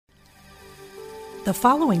The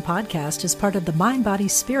following podcast is part of the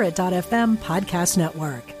MindBodySpirit.fm podcast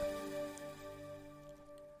network.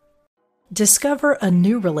 Discover a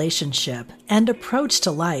new relationship and approach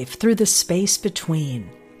to life through the space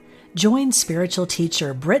between. Join spiritual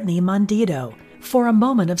teacher Brittany Mondito for a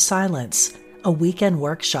moment of silence, a weekend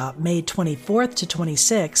workshop May 24th to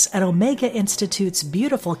 26th at Omega Institute's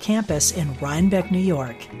beautiful campus in Rhinebeck, New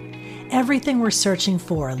York. Everything we're searching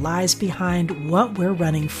for lies behind what we're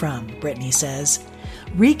running from, Brittany says.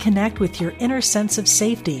 Reconnect with your inner sense of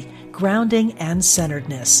safety, grounding, and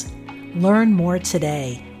centeredness. Learn more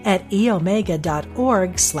today at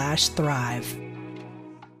eomega.org/thrive.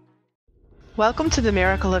 Welcome to the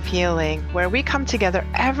Miracle of Healing, where we come together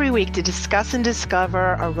every week to discuss and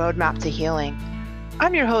discover a roadmap to healing.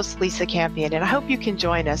 I'm your host, Lisa Campion, and I hope you can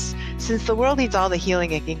join us since the world needs all the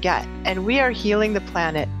healing it can get, and we are healing the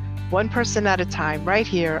planet one person at a time right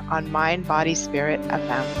here on Mind, Body, Spirit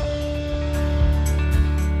FM.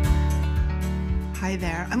 Hi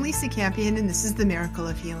there, I'm Lisa Campion, and this is the Miracle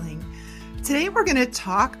of Healing. Today we're going to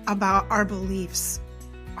talk about our beliefs,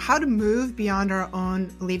 how to move beyond our own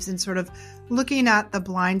beliefs and sort of looking at the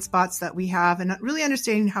blind spots that we have and really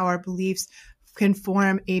understanding how our beliefs can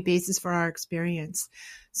form a basis for our experience.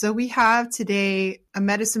 So we have today a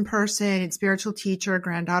medicine person and spiritual teacher,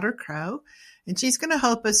 Granddaughter Crow, and she's going to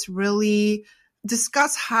help us really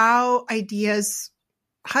discuss how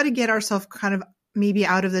to get ourselves kind of maybe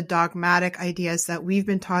out of the dogmatic ideas that we've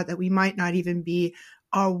been taught that we might not even be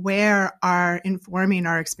aware are informing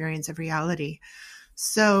our experience of reality.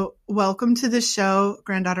 So welcome to the show,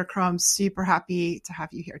 Granddaughter Crow. I'm super happy to have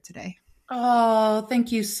you here today. Oh,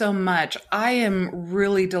 thank you so much. I am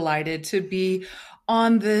really delighted to be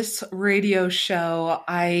on this radio show.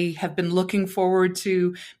 I have been looking forward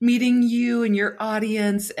to meeting you and your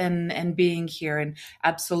audience and being here. And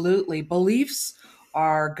absolutely, beliefs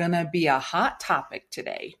are going to be a hot topic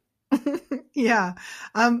today. Yeah,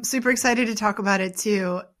 I'm super excited to talk about it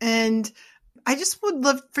too. And I just would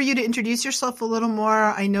love for you to introduce yourself a little more.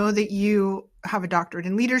 I know that you have a doctorate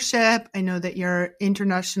in leadership. I know that you're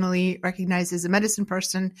internationally recognized as a medicine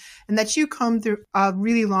person and that you come through a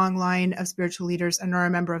really long line of spiritual leaders and are a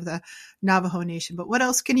member of the Navajo Nation. But what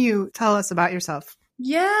else can you tell us about yourself?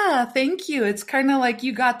 Yeah, thank you. It's kind of like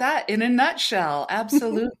you got that in a nutshell.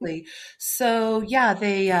 Absolutely. So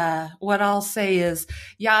yeah, what I'll say is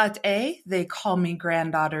Ya'at-e, they call me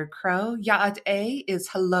Granddaughter Crow. Ya'at-e is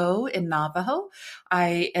hello in Navajo.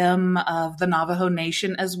 I am of the Navajo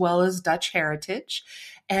Nation as well as Dutch heritage.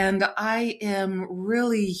 And I am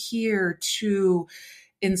really here to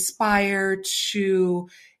inspire, to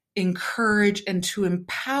encourage, and to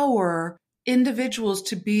empower individuals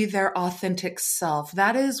to be their authentic self.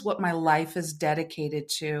 That is what my life is dedicated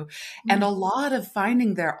to. And a lot of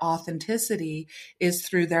finding their authenticity is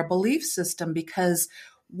through their belief system, because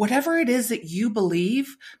whatever it is that you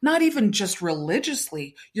believe, not even just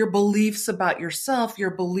religiously, your beliefs about yourself,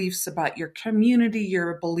 your beliefs about your community,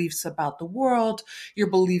 your beliefs about the world, your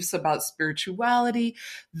beliefs about spirituality,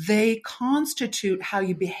 they constitute how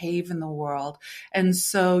you behave in the world. And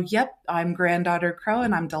so, yep, I'm Granddaughter Crow,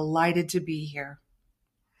 and I'm delighted to be here.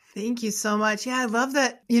 Thank you so much. Yeah, I love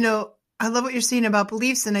that. I love what you're saying about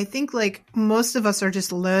beliefs. And I think like most of us are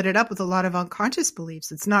just loaded up with a lot of unconscious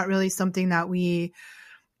beliefs. It's not really something that we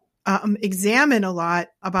examine a lot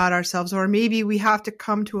about ourselves, or maybe we have to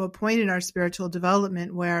come to a point in our spiritual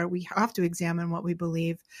development where we have to examine what we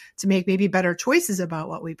believe to make maybe better choices about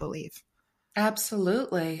what we believe.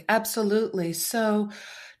 Absolutely. Absolutely. So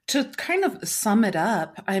to kind of sum it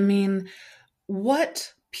up, I mean,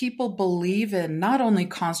 what people believe in not only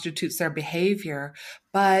constitutes their behavior,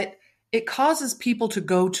 but it causes people to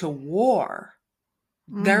go to war.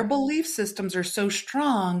 Their belief systems are so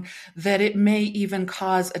strong that it may even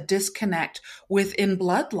cause a disconnect within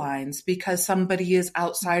bloodlines because somebody is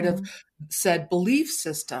outside of said belief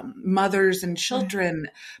system, mothers and children,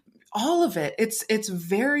 all of it. It's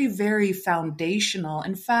very, very foundational.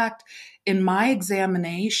 In fact, in my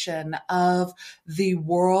examination of the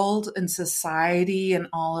world and society and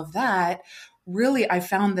all of that, really, I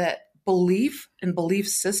found that belief and belief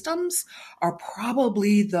systems are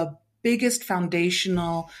probably the biggest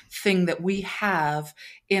foundational thing that we have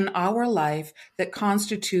in our life that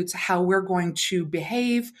constitutes how we're going to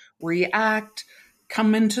behave, react,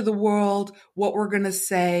 come into the world, what we're going to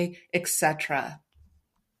say, etc.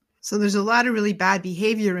 So there's a lot of really bad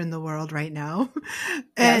behavior in the world right now.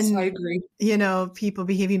 Yes, And, I agree. People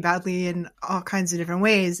behaving badly in all kinds of different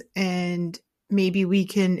ways. And maybe we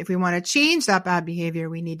can, if we want to change that bad behavior,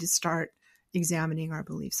 we need to start examining our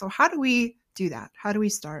beliefs. So how do we do that? How do we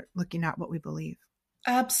start looking at what we believe?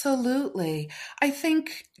 Absolutely. I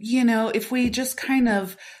think, if we just kind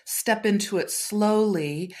of step into it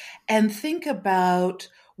slowly and think about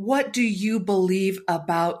what do you believe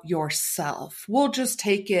about yourself? We'll just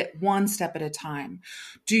take it one step at a time.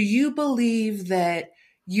 Do you believe that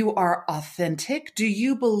you are authentic? Do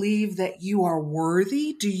you believe that you are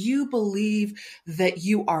worthy? Do you believe that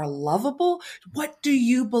you are lovable? What do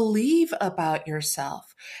you believe about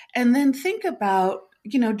yourself? And then think about,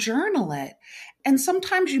 journal it. And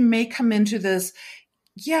sometimes you may come into this,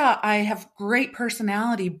 yeah, I have great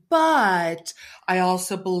personality, but I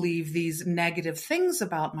also believe these negative things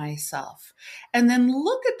about myself. And then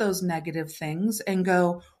look at those negative things and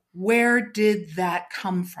go, where did that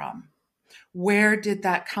come from? Where did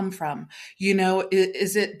that come from?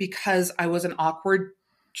 Is it because I was an awkward,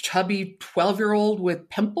 chubby 12-year-old with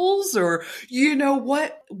pimples, or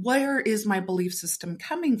where is my belief system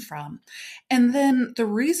coming from? And then the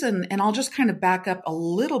reason, and I'll just kind of back up a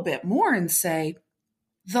little bit more and say,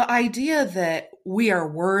 the idea that we are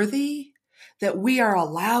worthy, that we are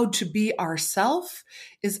allowed to be ourselves,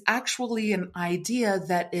 is actually an idea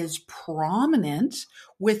that is prominent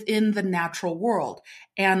within the natural world.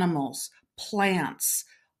 Animals, plants,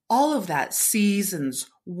 all of that, seasons,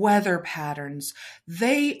 weather patterns,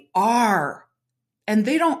 they are. And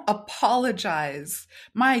they don't apologize.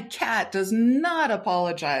 My cat does not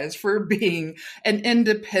apologize for being an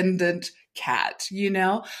independent cat,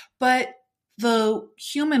 but the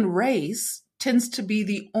human race tends to be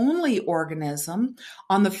the only organism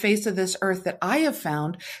on the face of this earth that I have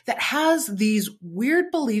found that has these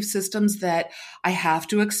weird belief systems that I have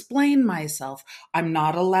to explain myself. I'm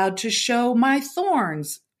not allowed to show my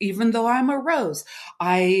thorns, even though I'm a rose.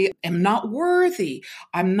 I am not worthy.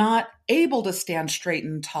 I'm not able to stand straight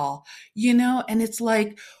and tall, and it's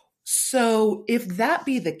like, so if that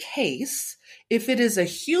be the case, if it is a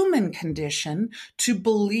human condition to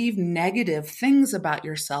believe negative things about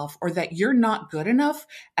yourself or that you're not good enough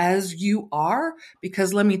as you are,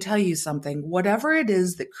 because let me tell you something, whatever it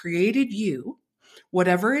is that created you,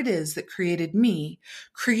 whatever it is that created me,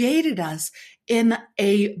 created us in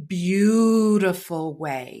a beautiful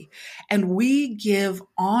way. And we give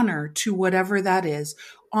honor to whatever that is,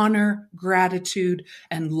 honor, gratitude,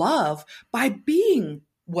 and love by being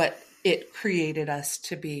what it created us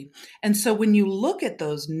to be. And so when you look at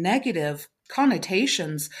those negative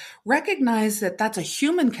connotations, recognize that that's a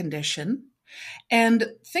human condition and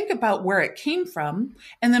think about where it came from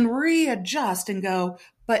and then readjust and go,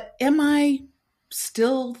 but am I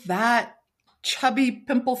still that chubby,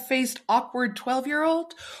 pimple-faced, awkward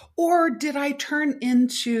 12-year-old? Or did I turn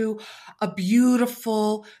into a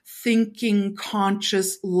beautiful, thinking,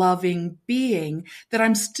 conscious, loving being that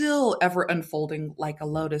I'm still ever unfolding like a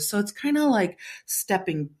lotus? So it's kind of like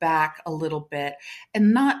stepping back a little bit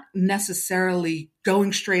and not necessarily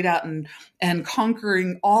going straight out and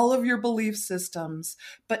conquering all of your belief systems,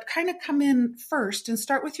 but kind of come in first and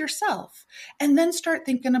start with yourself. And then start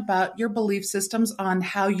thinking about your belief systems on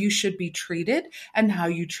how you should be treated and how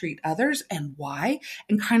you treat others and why,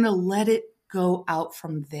 and kind of let it go out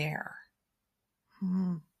from there.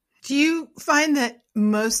 Do you find that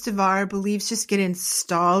most of our beliefs just get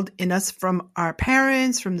installed in us from our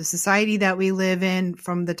parents, from the society that we live in,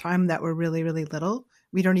 from the time that we're really, really little?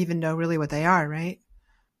 We don't even know really what they are, right?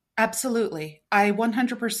 Absolutely. I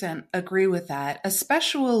 100% agree with that,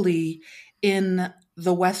 especially in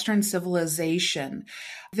the Western civilization.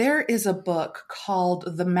 There is a book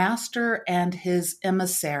called The Master and His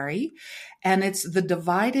Emissary, and it's The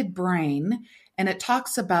Divided Brain, and it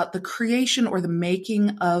talks about the creation or the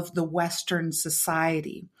making of the Western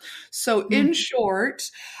society. So in short,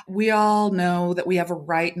 we all know that we have a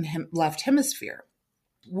right and left hemisphere.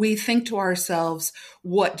 We think to ourselves,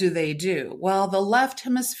 what do they do? Well, the left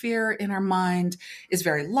hemisphere in our mind is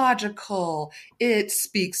very logical. It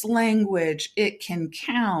speaks language. It can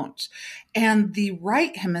count. And the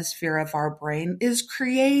right hemisphere of our brain is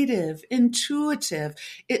creative, intuitive.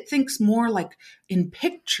 It thinks more like in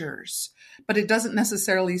pictures, but it doesn't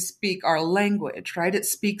necessarily speak our language, right? It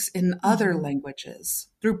speaks in other languages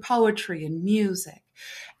through poetry and music.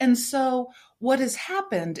 And so what has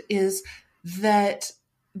happened is that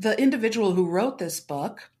the individual who wrote this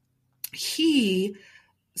book, he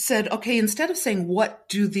said, okay, instead of saying, what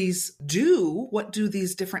do these do? What do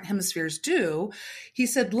these different hemispheres do? He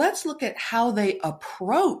said, let's look at how they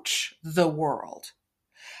approach the world.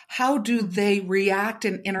 How do they react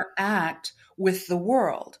and interact with the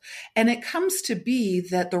world? And it comes to be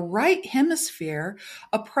that the right hemisphere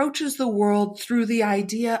approaches the world through the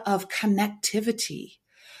idea of connectivity.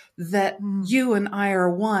 That you and I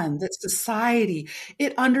are one, that society,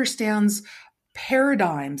 it understands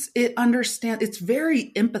paradigms. It understands, it's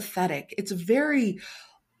very empathetic. It's very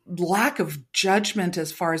lack of judgment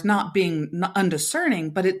as far as not being undiscerning,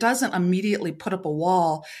 but it doesn't immediately put up a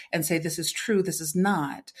wall and say, this is true, this is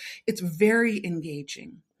not. It's very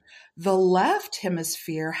engaging. The left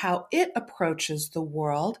hemisphere, how it approaches the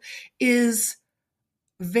world is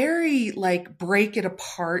very like break it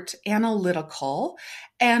apart, analytical,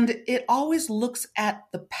 and it always looks at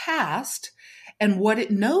the past and what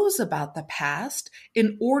it knows about the past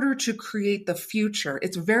in order to create the future.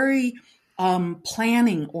 It's very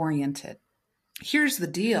planning oriented. Here's the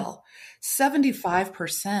deal.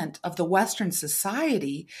 75% of the Western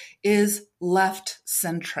society is left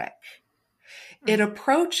centric. It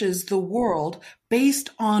approaches the world based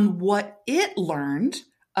on what it learned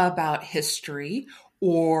about history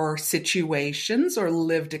or situations or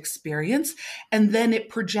lived experience, and then it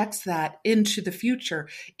projects that into the future.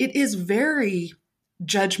 It is very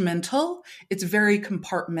judgmental, it's very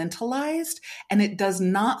compartmentalized, and it does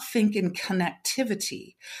not think in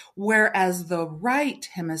connectivity, whereas the right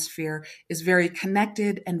hemisphere is very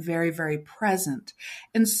connected and very, very present.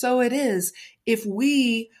 And so it is, if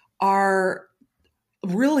we are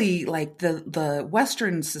really like the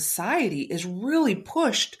Western society is really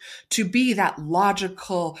pushed to be that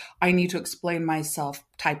logical, I need to explain myself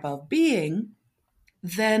type of being,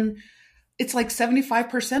 then it's like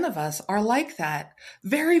 75% of us are like that.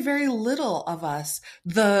 Very, very little of us,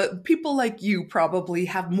 the people like you probably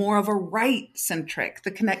have more of a right centric, the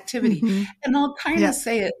connectivity. Mm-hmm. And I'll kind of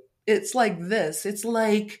say it, it's like this. It's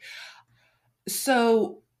like,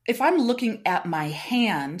 so if I'm looking at my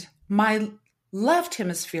hand, my left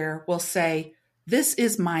hemisphere will say, this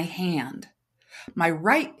is my hand. My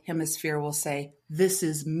right hemisphere will say, this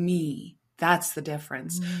is me. That's the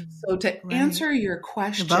difference. So to answer your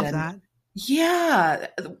question, I love that. Yeah,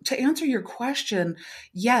 to answer your question,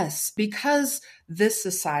 yes, because this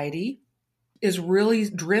society is really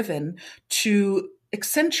driven to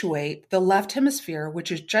accentuate the left hemisphere,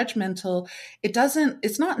 which is judgmental.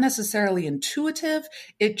 It's not necessarily intuitive.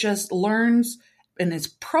 It just learns and is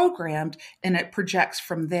programmed and it projects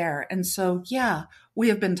from there. And so, yeah, we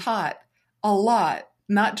have been taught a lot,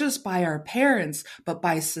 not just by our parents, but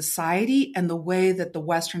by society and the way that the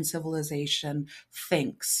Western civilization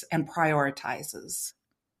thinks and prioritizes.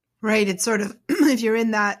 Right. It's sort of, if you're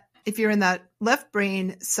in that left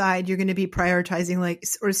brain side, you're going to be prioritizing like,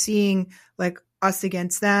 or seeing like us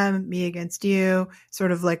against them, me against you,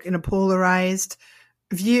 sort of like in a polarized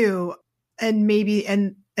view. And maybe,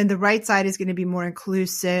 and the right side is going to be more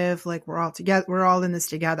inclusive. Like we're all together, we're all in this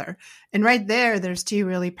together. And right there's two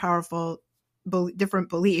really powerful different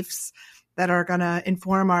beliefs that are going to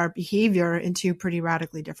inform our behavior in two pretty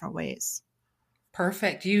radically different ways.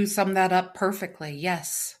 Perfect. You summed that up perfectly.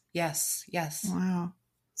 Yes. Yes. Yes. Wow.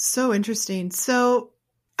 So interesting. So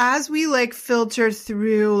as we like filter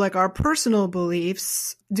through like our personal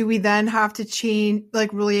beliefs, do we then have to change,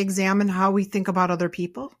 like really examine how we think about other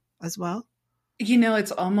people as well? You know,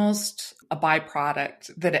 it's almost a byproduct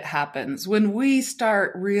that it happens when we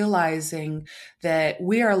start realizing that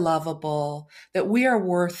we are lovable, that we are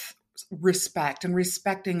worth respect and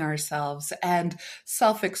respecting ourselves and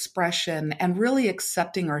self-expression and really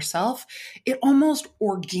accepting ourselves. It almost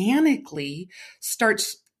organically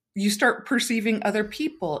you start perceiving other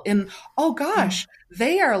people in, oh gosh,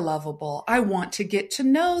 they are lovable. I want to get to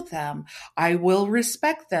know them. I will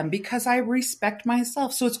respect them because I respect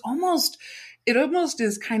myself. So it almost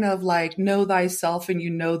is kind of like know thyself and you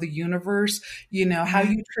know the universe. You know, how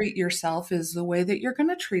you treat yourself is the way that you're going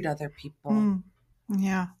to treat other people.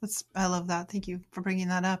 Yeah, I love that. Thank you for bringing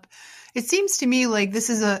that up. It seems to me like this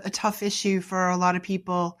is a tough issue for a lot of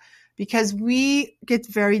people because we get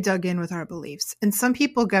very dug in with our beliefs. And some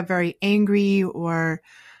people get very angry or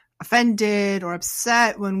offended or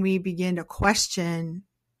upset when we begin to question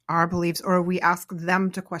our beliefs or we ask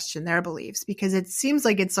them to question their beliefs because it seems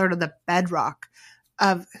like it's sort of the bedrock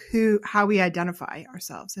of how we identify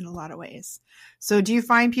ourselves in a lot of ways. So do you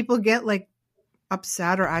find people get like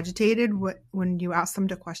upset or agitated when you ask them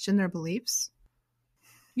to question their beliefs?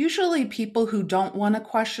 Usually people who don't want to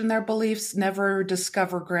question their beliefs never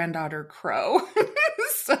discover Granddaughter Crow.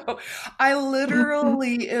 So I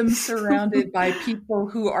literally am surrounded by people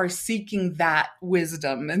who are seeking that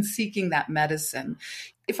wisdom and seeking that medicine.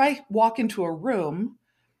 If I walk into a room,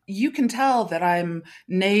 you can tell that I'm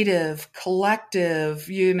native, collective,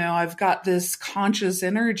 I've got this conscious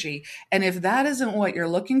energy. And if that isn't what you're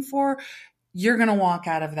looking for, you're going to walk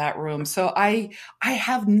out of that room. So I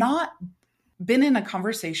have not been in a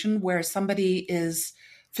conversation where somebody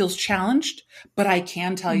feels challenged, but I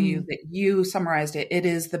can tell you that you summarized it. It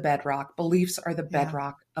is the bedrock. Beliefs are the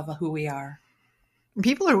bedrock of who we are.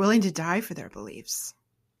 People are willing to die for their beliefs,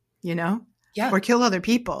 Yeah. or kill other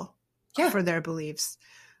people Yeah. for their beliefs.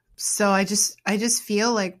 So I just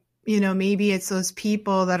feel like, maybe it's those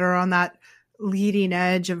people that are on that leading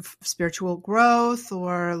edge of spiritual growth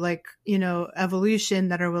or evolution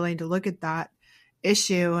that are willing to look at that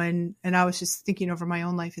issue. And I was just thinking over my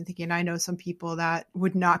own life and thinking, I know some people that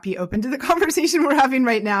would not be open to the conversation we're having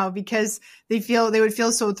right now because they would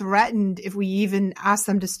feel so threatened if we even asked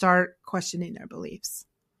them to start questioning their beliefs.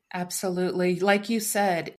 Absolutely. Like you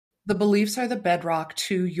said, the beliefs are the bedrock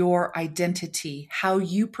to your identity, how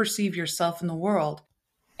you perceive yourself in the world.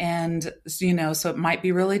 And, so it might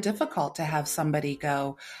be really difficult to have somebody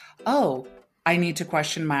go, oh, I need to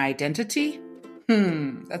question my identity.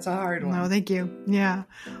 That's a hard one. No, thank you. Yeah.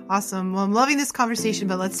 Awesome. Well, I'm loving this conversation,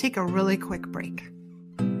 but let's take a really quick break.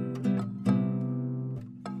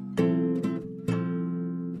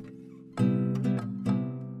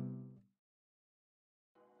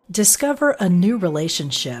 Discover a new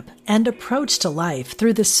relationship and approach to life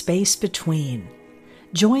through the space between.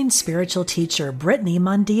 Join spiritual teacher Brittany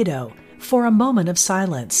Mondito for a moment of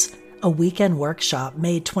silence, a weekend workshop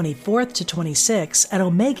May 24th to 26th at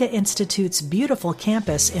Omega Institute's beautiful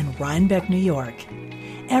campus in Rhinebeck, New York.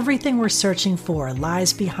 Everything we're searching for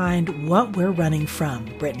lies behind what we're running from,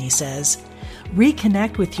 Brittany says.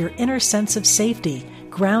 Reconnect with your inner sense of safety,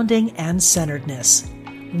 grounding, and centeredness.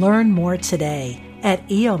 Learn more today at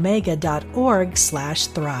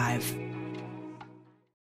eomega.org/thrive.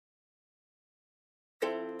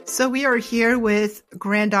 So we are here with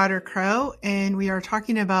Granddaughter Crow, and we are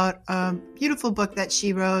talking about a beautiful book that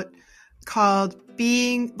she wrote called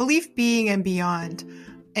Belief, Being, and Beyond,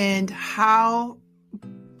 and how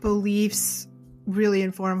beliefs really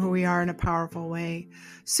inform who we are in a powerful way.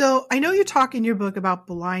 So I know you talk in your book about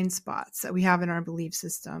blind spots that we have in our belief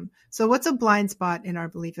system. So what's a blind spot in our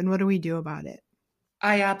belief, and what do we do about it?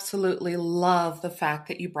 I absolutely love the fact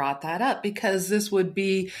that you brought that up because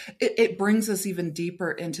it brings us even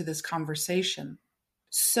deeper into this conversation.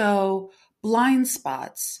 So, blind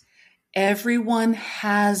spots, everyone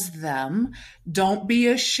has them. Don't be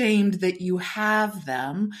ashamed that you have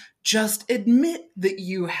them. Just admit that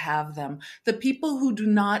you have them. The people who do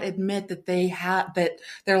not admit that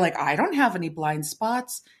they're like, I don't have any blind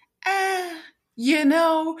spots.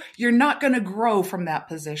 You're not going to grow from that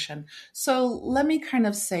position. So let me kind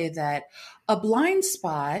of say that a blind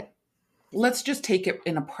spot, let's just take it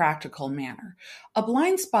in a practical manner. A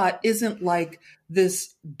blind spot isn't like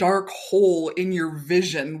this dark hole in your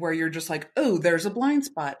vision where you're just like, oh, there's a blind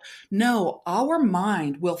spot. No, our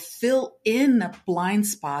mind will fill in blind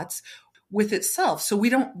spots with itself. So we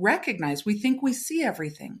don't recognize, we think we see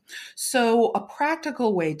everything. So a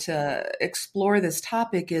practical way to explore this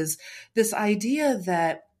topic is this idea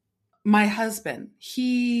that my husband,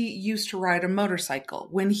 he used to ride a motorcycle.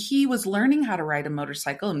 When he was learning how to ride a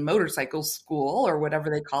motorcycle in motorcycle school or whatever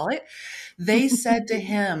they call it, they said to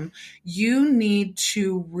him, you need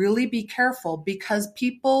to really be careful because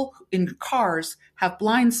people in cars have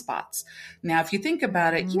blind spots. Now, if you think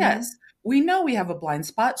about it, yes, we know we have a blind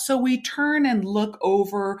spot. So we turn and look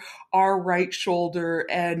over our right shoulder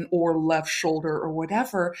or left shoulder or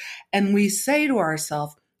whatever. And we say to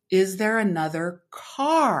ourselves, is there another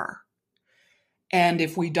car? And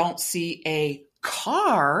if we don't see a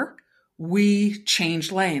car, we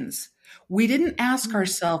change lanes. We didn't ask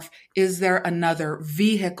ourselves, is there another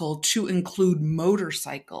vehicle to include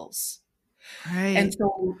motorcycles? Right. And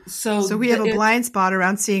so we have a blind spot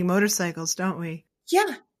around seeing motorcycles, don't we?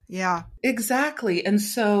 Yeah. Yeah, exactly. And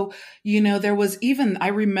so, there was I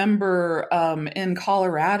remember in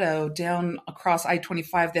Colorado down across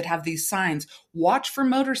I-25 that have these signs, watch for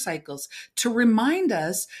motorcycles, to remind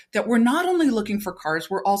us that we're not only looking for cars,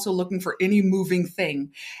 we're also looking for any moving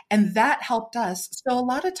thing. And that helped us. So a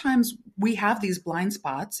lot of times we have these blind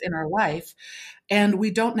spots in our life and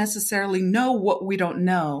we don't necessarily know what we don't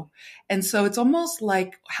know. And so it's almost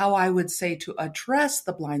like how I would say to address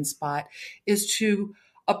the blind spot is to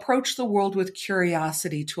approach the world with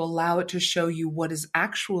curiosity, to allow it to show you what is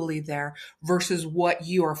actually there versus what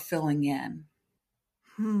you are filling in.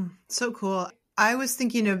 So cool. I was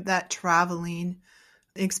thinking of that traveling,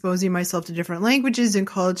 exposing myself to different languages and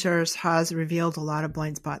cultures has revealed a lot of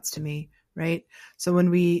blind spots to me, right? So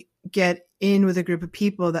when we get in with a group of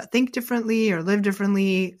people that think differently or live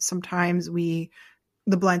differently, sometimes the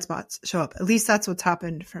blind spots show up. At least that's what's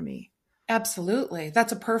happened for me. Absolutely.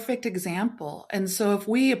 That's a perfect example. And so if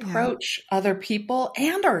we approach other people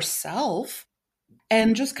and ourselves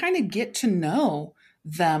and just kind of get to know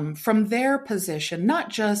them from their position, not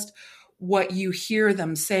just what you hear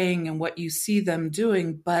them saying and what you see them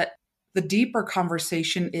doing, but the deeper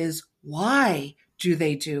conversation is, why do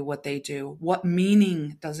they do what they do? What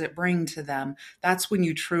meaning does it bring to them? That's when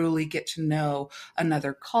you truly get to know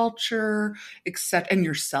another culture, except and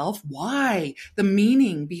yourself. Why? The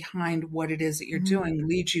meaning behind what it is that you're doing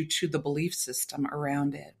leads you to the belief system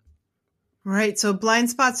around it. Right. So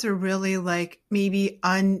blind spots are really like maybe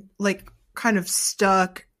like kind of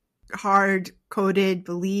stuck, hard coded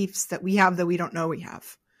beliefs that we have that we don't know we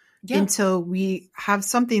have until we have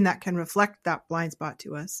something that can reflect that blind spot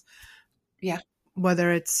to us. Yeah.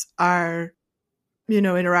 Whether it's our,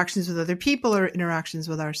 interactions with other people or interactions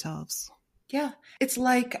with ourselves. Yeah. It's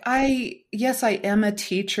like I am a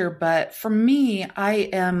teacher, but for me, I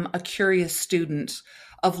am a curious student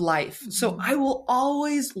of life. So I will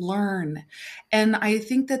always learn. And I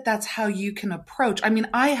think that that's how you can approach. I mean,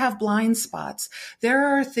 I have blind spots. There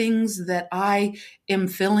are things that I am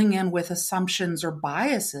filling in with assumptions or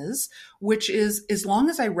biases, which is as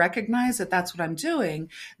long as I recognize that that's what I'm doing,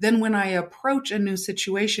 then when I approach a new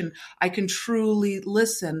situation, I can truly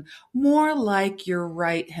listen more like your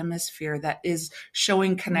right hemisphere that is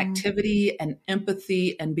showing connectivity and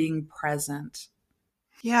empathy and being present.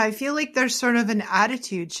 Yeah, I feel like there's sort of an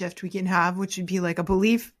attitude shift we can have, which would be like a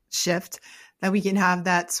belief shift that we can have.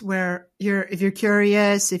 That's where if you're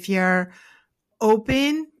curious, if you're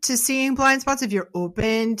open to seeing blind spots, if you're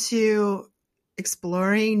open to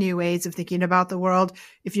exploring new ways of thinking about the world,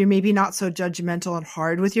 if you're maybe not so judgmental and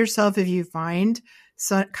hard with yourself, if you find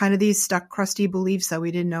kind of these stuck, crusty beliefs that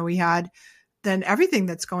we didn't know we had, then everything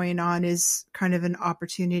that's going on is kind of an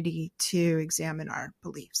opportunity to examine our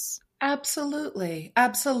beliefs. Absolutely.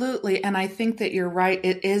 Absolutely. And I think that you're right.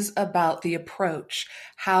 It is about the approach,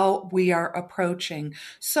 how we are approaching.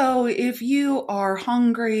 So if you are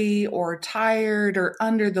hungry or tired or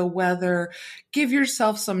under the weather, give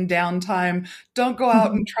yourself some downtime. Don't go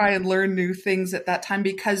out and try and learn new things at that time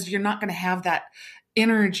because you're not going to have that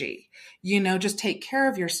energy. Just take care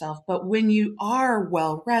of yourself. But when you are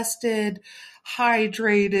well rested,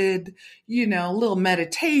 hydrated, a little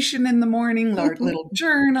meditation in the morning, or little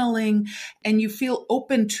journaling, and you feel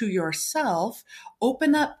open to yourself,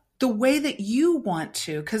 open up the way that you want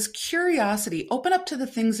to, because curiosity, open up to the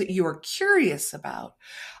things that you are curious about.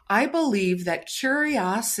 I believe that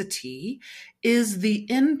curiosity is the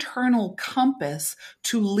internal compass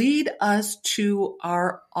to lead us to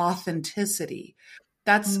our authenticity.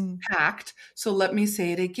 That's packed. So let me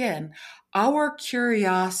say it again. Our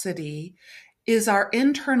curiosity is our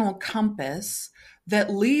internal compass that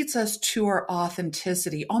leads us to our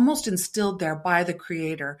authenticity, almost instilled there by the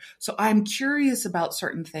creator. So I'm curious about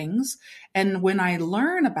certain things. And when I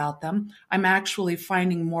learn about them, I'm actually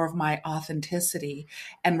finding more of my authenticity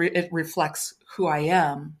and it reflects who I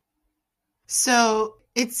am. So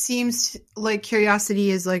it seems like curiosity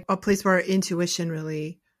is like a place where our intuition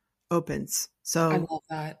really opens. So I love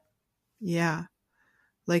that. Yeah.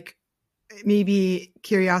 Like maybe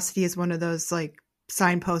curiosity is one of those like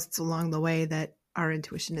signposts along the way that our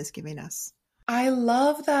intuition is giving us. I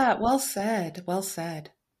love that. Well said. Well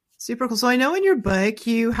said. Super cool. So I know in your book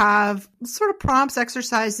you have sort of prompts,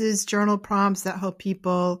 exercises, journal prompts that help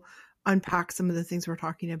people unpack some of the things we're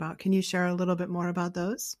talking about. Can you share a little bit more about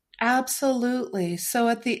those? Absolutely. So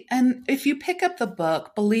at the end, if you pick up the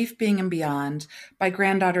book, Belief, Being, and Beyond by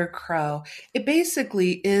Granddaughter Crow, it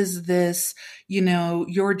basically is this,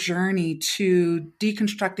 your journey to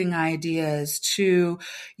deconstructing ideas, to,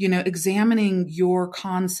 examining your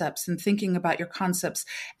concepts and thinking about your concepts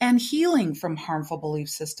and healing from harmful belief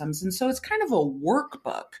systems. And so it's kind of a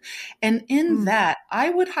workbook. And in that,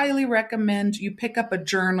 I would highly recommend you pick up a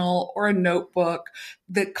journal or a notebook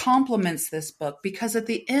that complements this book, because at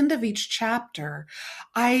the end of each chapter,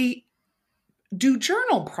 I do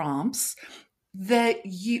journal prompts that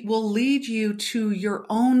will lead you to your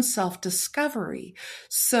own self-discovery.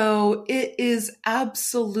 So it is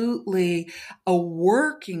absolutely a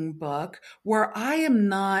working book where I am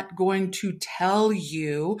not going to tell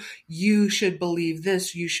you, you should believe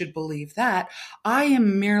this, you should believe that. I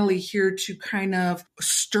am merely here to kind of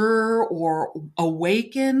stir or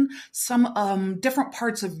awaken some different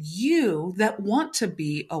parts of you that want to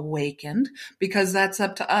be awakened, because that's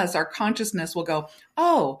up to us. Our consciousness will go,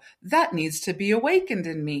 oh, that needs to be awakened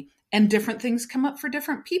in me. And different things come up for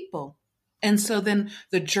different people. And so then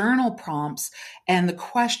the journal prompts and the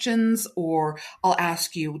questions, or I'll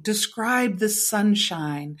ask you, describe the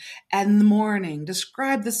sunshine in the morning,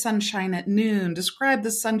 describe the sunshine at noon, describe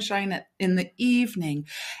the sunshine in the evening,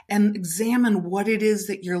 and examine what it is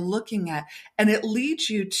that you're looking at. And it leads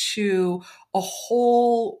you to a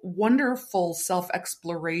whole wonderful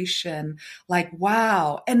self-exploration, like,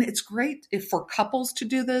 wow. And it's great for couples to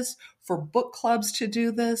do this, for book clubs to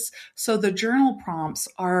do this. So the journal prompts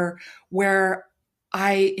are where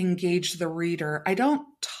I engage the reader. I don't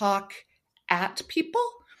talk at people.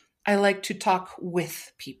 I like to talk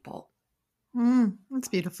with people. That's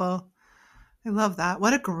beautiful. I love that.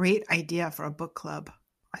 What a great idea for a book club.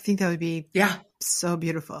 I think that would be so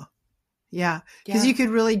beautiful. Yeah. Because you could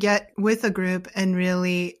really get with a group and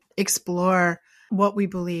really explore what we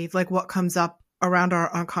believe, like what comes up around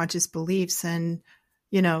our unconscious beliefs and,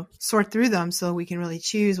 sort through them so we can really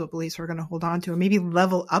choose what beliefs we're going to hold on to, or maybe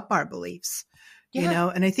level up our beliefs,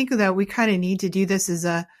 and I think that we kind of need to do this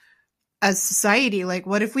as society. Like,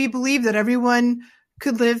 what if we believe that everyone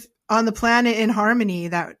could live on the planet in harmony,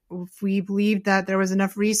 that if we believed that there was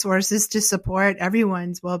enough resources to support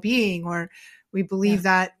everyone's well-being, or we believe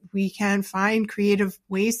that we can find creative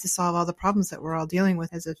ways to solve all the problems that we're all dealing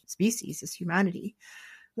with as a species, as humanity.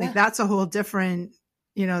 Like that's a whole different,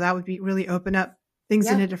 that would be really open up things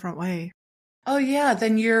in a different way. Oh yeah,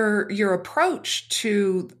 then your approach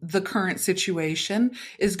to the current situation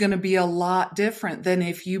is going to be a lot different than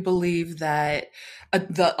if you believe that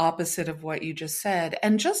the opposite of what you just said.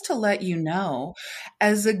 And just to let you know,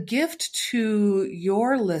 as a gift to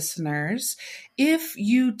your listeners, if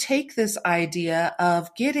you take this idea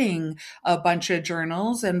of getting a bunch of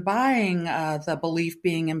journals and buying the Belief,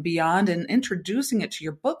 Being, and Beyond and introducing it to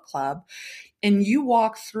your book club, and you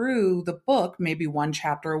walk through the book, maybe one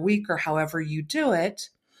chapter a week or however you do it,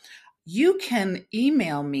 you can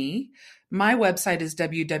email me. My website is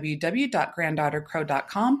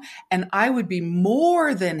www.granddaughtercrow.com, and I would be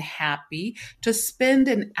more than happy to spend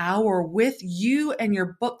an hour with you and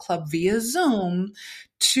your book club via Zoom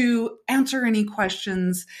to answer any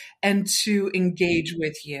questions and to engage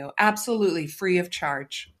with you. Absolutely free of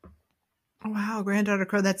charge. Wow, Granddaughter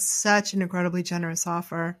Crow, that's such an incredibly generous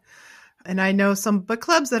offer. And I know some book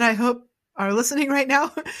clubs that I hope are listening right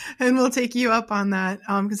now and will take you up on that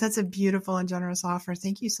because that's a beautiful and generous offer.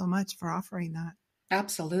 Thank you so much for offering that.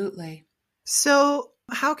 Absolutely. So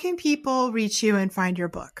how can people reach you and find your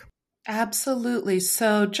book? Absolutely.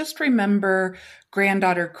 So just remember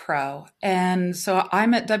Granddaughter Crow. And so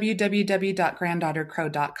I'm at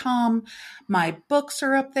www.granddaughtercrow.com. My books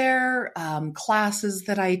are up there, classes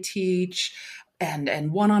that I teach,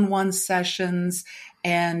 and one-on-one sessions.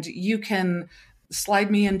 And you can slide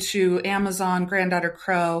me into Amazon, Granddaughter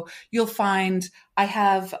Crow. You'll find I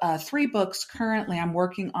have 3 books currently. I'm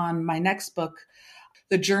working on my next book,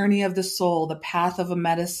 The Journey of the Soul, The Path of a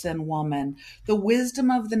Medicine Woman, The Wisdom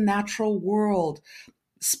of the Natural World,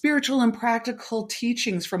 Spiritual and Practical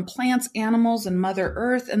Teachings from Plants, Animals, and Mother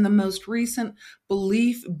Earth, and the most recent,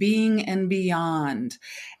 Belief, Being, and Beyond.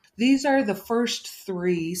 These are the first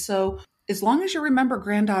 3. So as long as you remember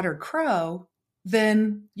Granddaughter Crow,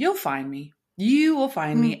 then you'll find me. You will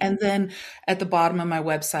find me. And then at the bottom of my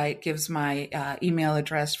website gives my email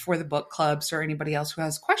address for the book clubs or anybody else who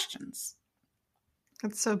has questions.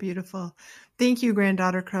 That's so beautiful. Thank you,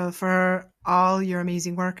 Granddaughter Crow, for all your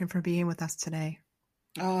amazing work and for being with us today.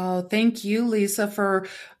 Oh, thank you, Lisa, for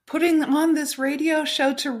putting on this radio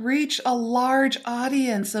show to reach a large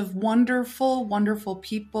audience of wonderful, wonderful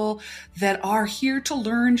people that are here to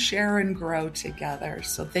learn, share, and grow together.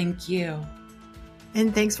 So thank you.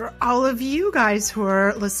 And thanks for all of you guys who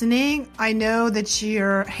are listening. I know that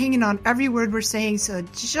you're hanging on every word we're saying, so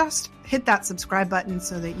just hit that subscribe button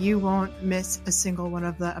so that you won't miss a single one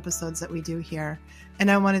of the episodes that we do here. And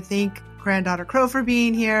I want to thank Granddaughter Crow for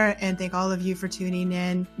being here and thank all of you for tuning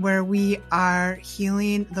in, where we are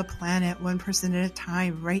healing the planet one person at a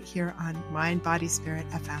time right here on Mind, Body, Spirit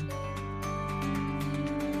FM.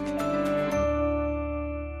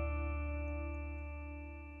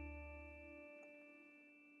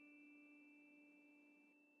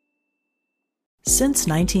 Since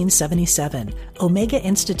 1977, Omega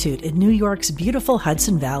Institute in New York's beautiful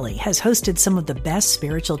Hudson Valley has hosted some of the best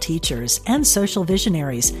spiritual teachers and social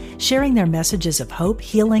visionaries sharing their messages of hope,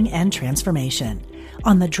 healing, and transformation.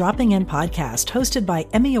 On the Dropping In podcast, hosted by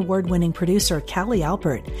Emmy Award-winning producer Callie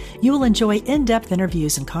Alpert, you will enjoy in-depth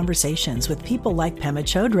interviews and conversations with people like Pema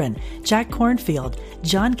Chodron, Jack Kornfield,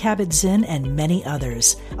 John Kabat-Zinn, and many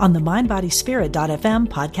others on the MindBodySpirit.fm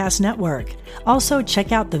podcast network. Also,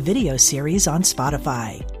 check out the video series on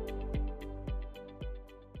Spotify.